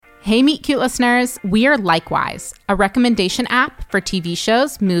Hey, Meet Cute listeners, we are Likewise, a recommendation app for TV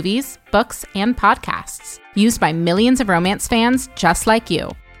shows, movies, books, and podcasts, used by millions of romance fans just like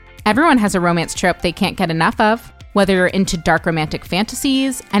you. Everyone has a romance trope they can't get enough of. Whether you're into dark romantic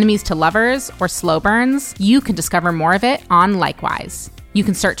fantasies, enemies to lovers, or slow burns, you can discover more of it on Likewise. You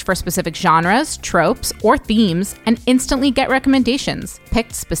can search for specific genres, tropes, or themes, and instantly get recommendations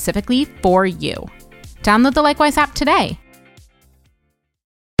picked specifically for you. Download the Likewise app today.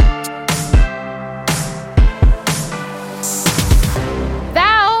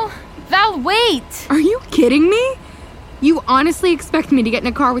 Val, wait! Are you kidding me? You honestly expect me to get in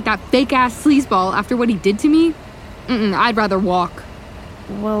a car with that fake-ass sleazeball after what he did to me? I'd rather walk.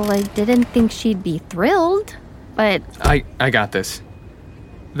 Well, I didn't think she'd be thrilled, but... I got this.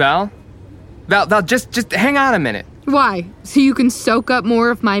 Val, just hang on a minute. Why? So you can soak up more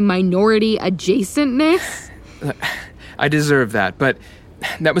of my minority adjacentness? I deserve that, but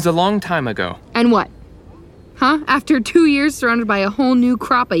that was a long time ago. And what? Huh? After 2 years surrounded by a whole new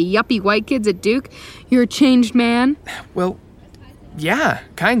crop of yuppie white kids at Duke, you're a changed man? Well, yeah,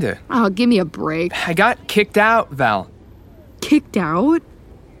 kinda. Oh, give me a break. I got kicked out, Val. Kicked out?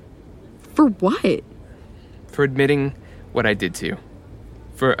 For what? For admitting what I did to you.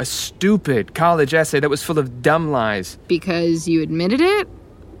 For a stupid college essay that was full of dumb lies. Because you admitted it?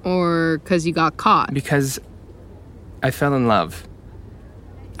 Or because you got caught? Because I fell in love.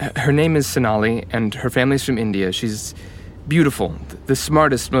 Her name is Sonali, and her family's from India. She's beautiful, the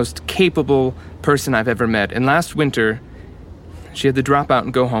smartest, most capable person I've ever met. And last winter, she had to drop out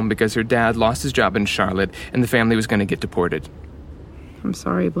and go home because her dad lost his job in Charlotte, and the family was going to get deported. I'm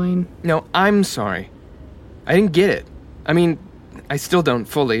sorry, Blaine. No, I'm sorry. I didn't get it. I mean, I still don't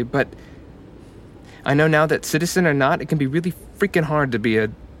fully, but I know now that citizen or not, it can be really freaking hard to be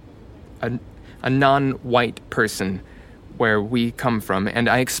a non-white person where we come from, and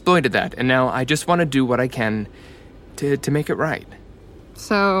I exploited that, and now I just want to do what I can to make it right.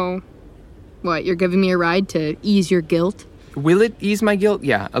 So, what, you're giving me a ride to ease your guilt? Will it ease my guilt?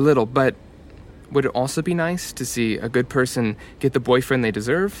 Yeah, a little, but would it also be nice to see a good person get the boyfriend they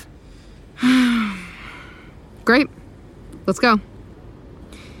deserve? Great. Let's go.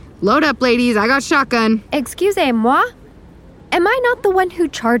 Load up, ladies. I got shotgun. Excusez-moi? Am I not the one who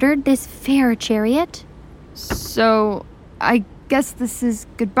chartered this fair chariot? So, I guess this is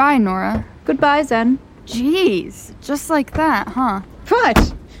goodbye, Nora. Goodbye, Zen. Jeez, just like that, huh?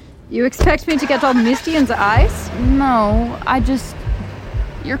 What? You expect me to get all misty in the eyes? No,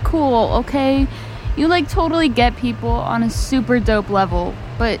 you're cool, okay? You, totally get people on a super dope level,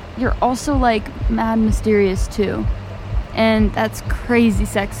 but you're also, mad mysterious, too. And that's crazy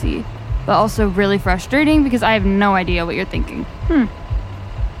sexy, but also really frustrating because I have no idea what you're thinking.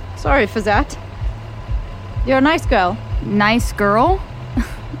 Sorry for that. You're a nice girl. Nice girl?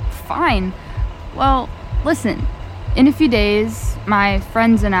 Fine. Well, listen. In a few days, my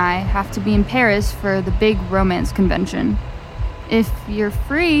friends and I have to be in Paris for the big romance convention. If you're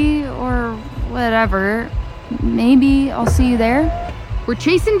free, or whatever, maybe I'll see you there. We're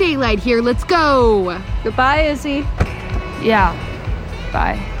chasing daylight here. Let's go. Goodbye, Izzy. Yeah.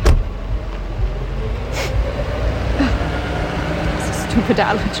 Bye. Stupid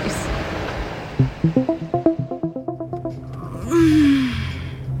allergies.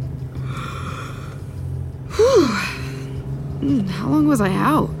 How long was I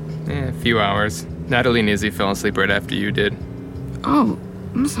out? A few hours. Natalie and Izzy fell asleep right after you did. Oh,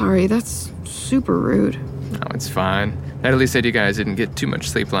 I'm sorry. That's super rude. Oh, it's fine. Natalie said you guys didn't get too much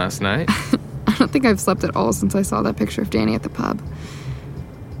sleep last night. I don't think I've slept at all since I saw that picture of Danny at the pub.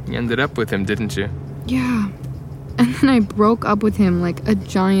 You ended up with him, didn't you? Yeah. And then I broke up with him like a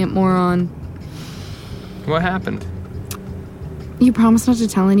giant moron. What happened? You promised not to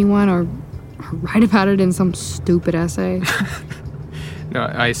tell anyone or write about it in some stupid essay. No,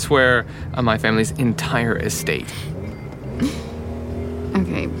 I swear on my family's entire estate.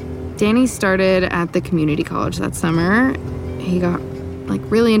 Okay. Danny started at the community college that summer. He got,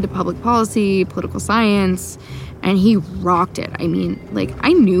 really into public policy, political science, and he rocked it. I mean,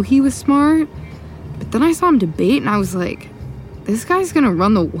 I knew he was smart, but then I saw him debate, and I was like, this guy's gonna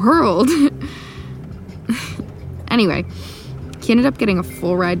run the world. Anyway, he ended up getting a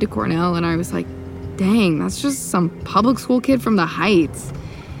full ride to Cornell, and I was like, dang, that's just some public school kid from the Heights.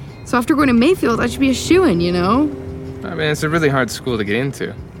 So after going to Mayfield, I should be a shoo-in, you know? I mean, it's a really hard school to get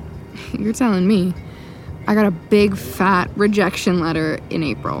into. You're telling me. I got a big, fat rejection letter in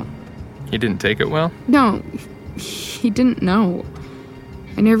April. He didn't take it well? No, he didn't know.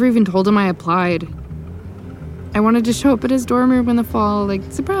 I never even told him I applied. I wanted to show up at his dorm room in the fall,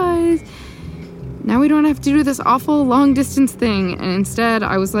 surprise. now we don't have to do this awful long-distance thing. And instead,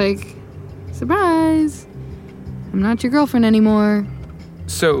 I was like, surprise, I'm not your girlfriend anymore.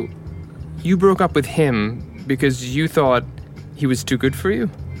 So, you broke up with him because you thought he was too good for you?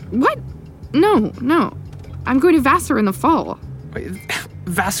 What? No. I'm going to Vassar in the fall. Wait,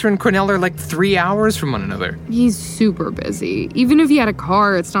 Vassar and Cornell are like 3 hours from one another. He's super busy. Even if he had a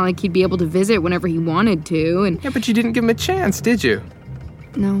car, it's not like he'd be able to visit whenever he wanted to. And Yeah, but you didn't give him a chance, did you?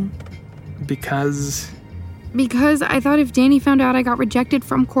 no. Because I thought if Danny found out I got rejected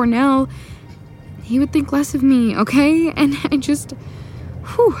from Cornell, he would think less of me, okay? And I just,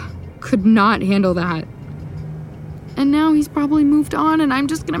 could not handle that. And now he's probably moved on, and I'm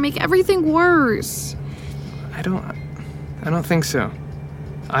just gonna make everything worse. I don't think so.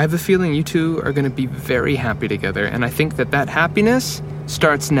 I have a feeling you two are going to be very happy together, and I think that happiness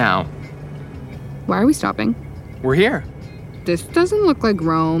starts now. Why are we stopping? We're here. This doesn't look like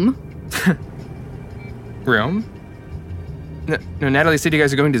Rome. Rome? No, Natalie said you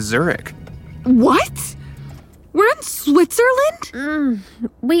guys are going to Zurich. What? We're in Switzerland?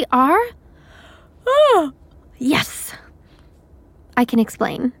 We are? Oh, yes. I can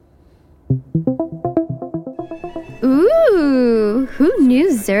explain. Ooh, who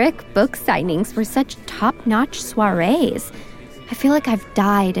knew Zurich book signings were such top-notch soirees? I feel like I've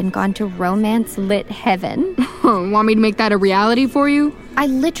died and gone to romance-lit heaven. Want me to make that a reality for you? I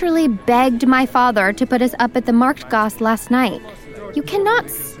literally begged my father to put us up at the Marktgasse last night. You cannot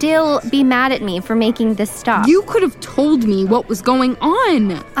still be mad at me for making this stop. You could have told me what was going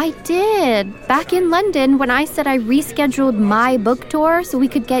on. I did. Back in London when I said I rescheduled my book tour so we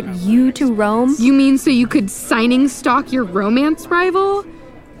could get you to Rome. You mean so you could signing stalk your romance rival?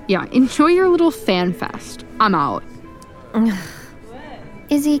 Yeah, enjoy your little fan fest. I'm out.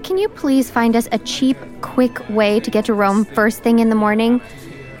 Izzy, can you please find us a cheap, quick way to get to Rome first thing in the morning?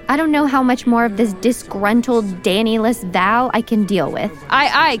 I don't know how much more of this disgruntled, Danny-less Val I can deal with.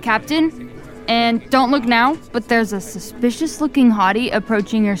 Aye, Captain. And don't look now, but there's a suspicious-looking hottie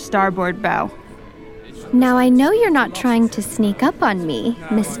approaching your starboard bow. Now I know you're not trying to sneak up on me,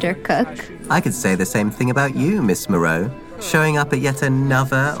 Mr. Cook. I could say the same thing about you, Miss Moreau. Showing up at yet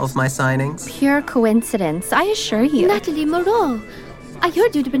another of my signings. Pure coincidence, I assure you. Natalie Moreau, I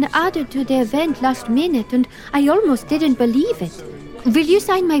heard you'd been added to the event last minute and I almost didn't believe it. Will you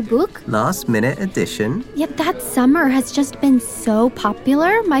sign my book? Last minute addition. Yep, that summer has just been so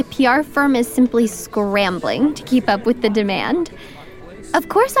popular, my PR firm is simply scrambling to keep up with the demand. Of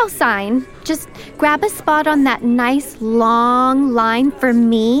course I'll sign. Just grab a spot on that nice long line for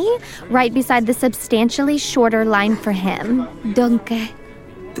me, right beside the substantially shorter line for him. Danke.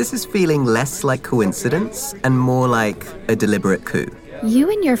 This is feeling less like coincidence and more like a deliberate coup.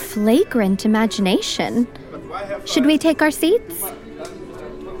 You and your flagrant imagination. Should we take our seats?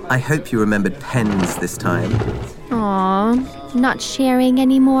 I hope you remembered pens this time. Aw, not sharing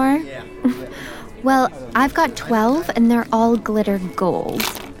anymore? Well, I've got 12 and they're all glittered gold.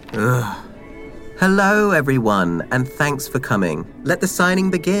 Ugh. Hello, everyone, and thanks for coming. Let the signing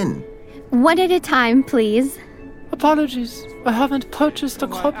begin. One at a time, please. Apologies, I haven't purchased a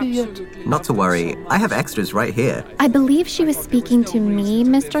copy yet. Not to worry, I have extras right here. I believe she was speaking to me,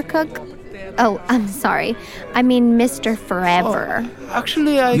 Mr. Cook. Oh, I'm sorry. I mean Mr. Forever.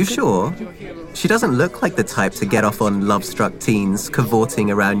 Actually, You sure? She doesn't look like the type to get off on love-struck teens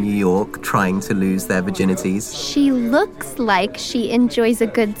cavorting around New York trying to lose their virginities. She looks like she enjoys a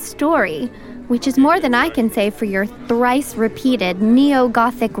good story, which is more than I can say for your thrice-repeated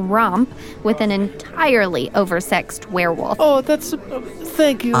neo-Gothic romp with an entirely oversexed werewolf. Oh, that's...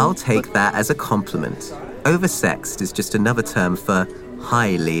 thank you. I'll take that as a compliment. Oversexed is just another term for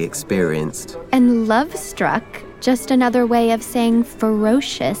highly experienced. And love-struck, just another way of saying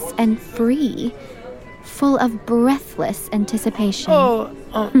ferocious and free, full of breathless anticipation.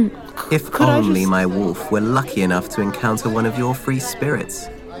 If only my wolf were lucky enough to encounter one of your free spirits.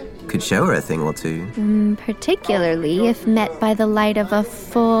 Could show her a thing or two. Particularly if met by the light of a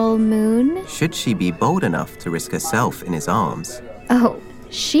full moon. Should she be bold enough to risk herself in his arms? Oh,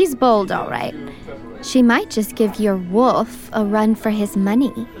 she's bold, all right. She might just give your wolf a run for his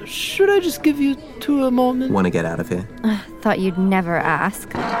money. Should I just give you two a moment? Want to get out of here? Thought you'd never ask.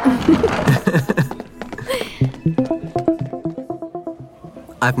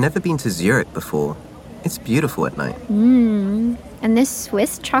 I've never been to Zurich before. It's beautiful at night. And this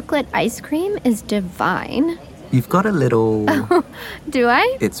Swiss chocolate ice cream is divine. You've got a little... Do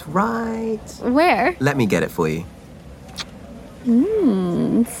I? It's right... Where? Let me get it for you.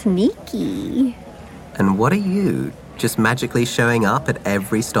 Sneaky. And what are you? Just magically showing up at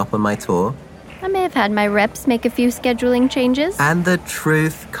every stop on my tour? I may have had my reps make a few scheduling changes. And the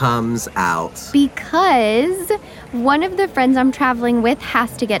truth comes out. Because one of the friends I'm traveling with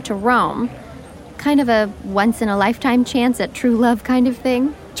has to get to Rome. Kind of a once-in-a-lifetime chance at true love kind of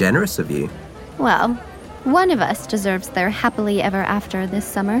thing. Generous of you. Well, one of us deserves their happily ever after this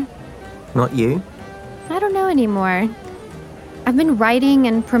summer. Not you? I don't know anymore. I've been writing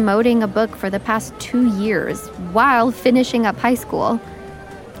and promoting a book for the past 2 years while finishing up high school.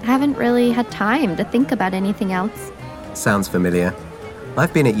 I haven't really had time to think about anything else. Sounds familiar.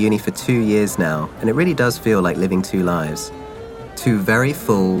 I've been at uni for 2 years now, and it really does feel like living 2 lives. 2 very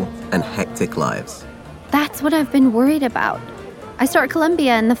full and hectic lives. That's what I've been worried about. I start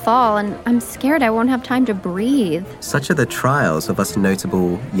Columbia in the fall, and I'm scared I won't have time to breathe. Such are the trials of us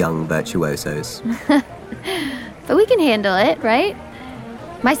notable young virtuosos. But we can handle it, right?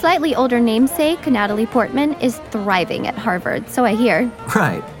 My slightly older namesake, Natalie Portman, is thriving at Harvard, so I hear.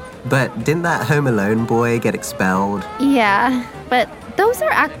 Right. But didn't that Home Alone boy get expelled? Yeah, but those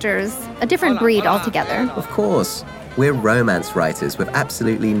are actors, a different breed altogether. Of course. We're romance writers with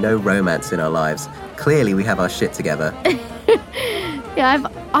absolutely no romance in our lives. Clearly we have our shit together. Yeah,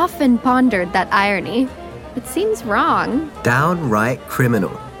 I've often pondered that irony. It seems wrong. Downright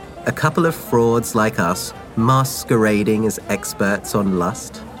criminal. A couple of frauds like us masquerading as experts on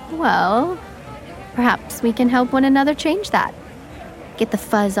lust. Well, perhaps we can help one another change that. Get the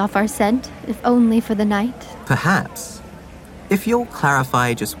fuzz off our scent, if only for the night. Perhaps. If you'll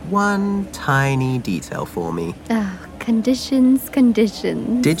clarify just one tiny detail for me. Conditions.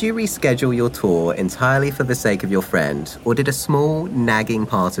 Did you reschedule your tour entirely for the sake of your friend, or did a small, nagging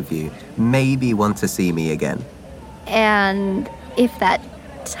part of you maybe want to see me again? And if that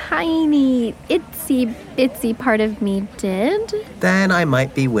tiny, itsy-bitsy part of me did? Then I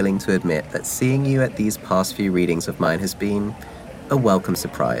might be willing to admit that seeing you at these past few readings of mine has been a welcome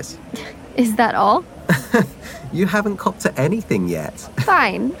surprise. Is that all? You haven't copped to anything yet.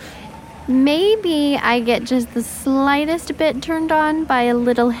 Fine. Maybe I get just the slightest bit turned on by a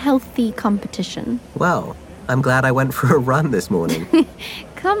little healthy competition. Well, I'm glad I went for a run this morning.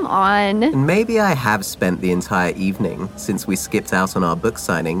 Come on. And maybe I have spent the entire evening, since we skipped out on our book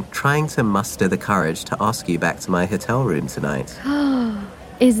signing, trying to muster the courage to ask you back to my hotel room tonight.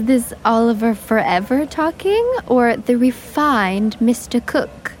 Is this Oliver Forever talking, or the refined Mr.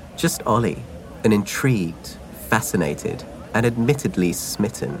 Cook? Just Ollie, an intrigued, fascinated, and admittedly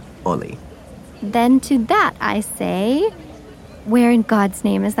smitten Ollie. Then to that I say, where in God's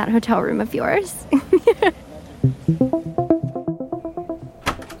name is that hotel room of yours?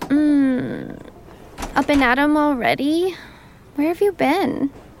 Up and at 'em already? Where have you been?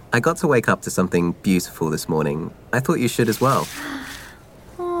 I got to wake up to something beautiful this morning. I thought you should as well.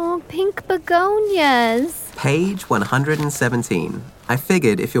 Oh, pink begonias. Page 117. I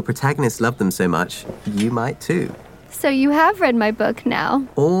figured if your protagonist loved them so much, you might too. So you have read my book now.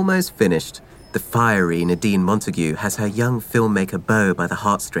 Almost finished. The fiery Nadine Montague has her young filmmaker beau by the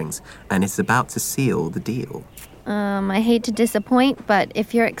heartstrings and is about to seal the deal. I hate to disappoint, but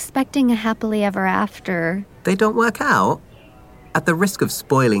if you're expecting a happily ever after... They don't work out? At the risk of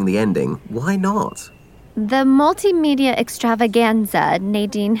spoiling the ending, why not? The multimedia extravaganza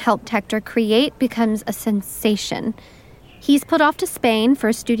Nadine helped Hector create becomes a sensation. He's put off to Spain for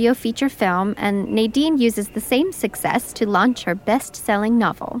a studio feature film, and Nadine uses the same success to launch her best-selling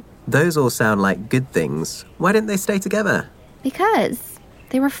novel. Those all sound like good things. Why didn't they stay together? Because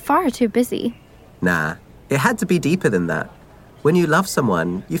they were far too busy. Nah, it had to be deeper than that. When you love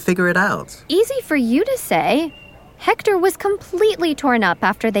someone, you figure it out. Easy for you to say. Hector was completely torn up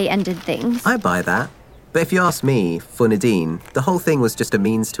after they ended things. I buy that. But if you ask me, for Nadine, the whole thing was just a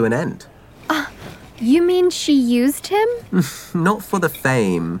means to an end. You mean she used him? Not for the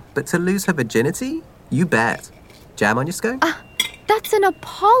fame, but to lose her virginity? You bet. Jam on your scone? That's an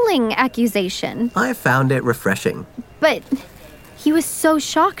appalling accusation. I found it refreshing. But he was so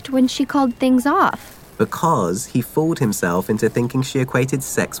shocked when she called things off. Because he fooled himself into thinking she equated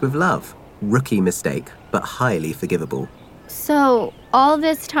sex with love. Rookie mistake, but highly forgivable. So, all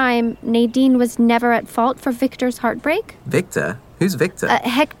this time, Nadine was never at fault for Victor's heartbreak? Victor? Who's Victor?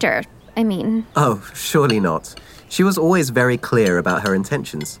 Hector, I mean. Oh, surely not. She was always very clear about her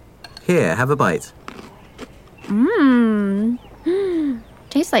intentions. Here, have a bite.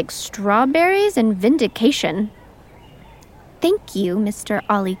 Tastes like strawberries and vindication. Thank you, Mr.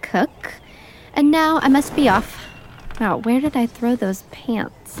 Ollie Cook. And now I must be off. Now, where did I throw those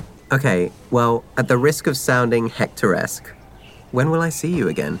pants? Okay, well, at the risk of sounding Hector-esque, when will I see you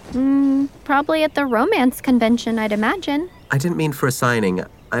again? Probably at the romance convention, I'd imagine. I didn't mean for a signing.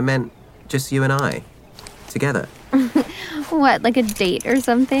 I meant just you and I. Together. What, like a date or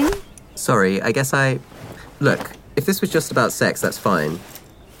something? Sorry, I guess Look, if this was just about sex, that's fine.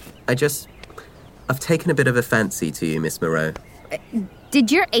 I've taken a bit of a fancy to you, Miss Moreau.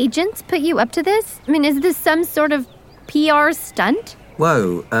 Did your agents put you up to this? I mean, is this some sort of PR stunt?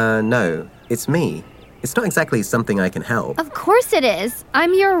 Whoa, no. It's me. It's not exactly something I can help. Of course it is.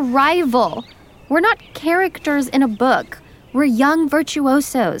 I'm your rival. We're not characters in a book. We're young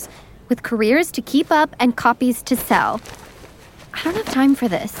virtuosos with careers to keep up and copies to sell. I don't have time for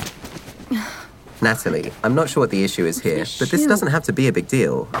this. Natalie, I'm not sure what the issue is here, but this doesn't have to be a big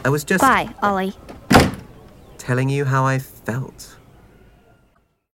deal. I was just... Bye, Ollie. telling you how I felt.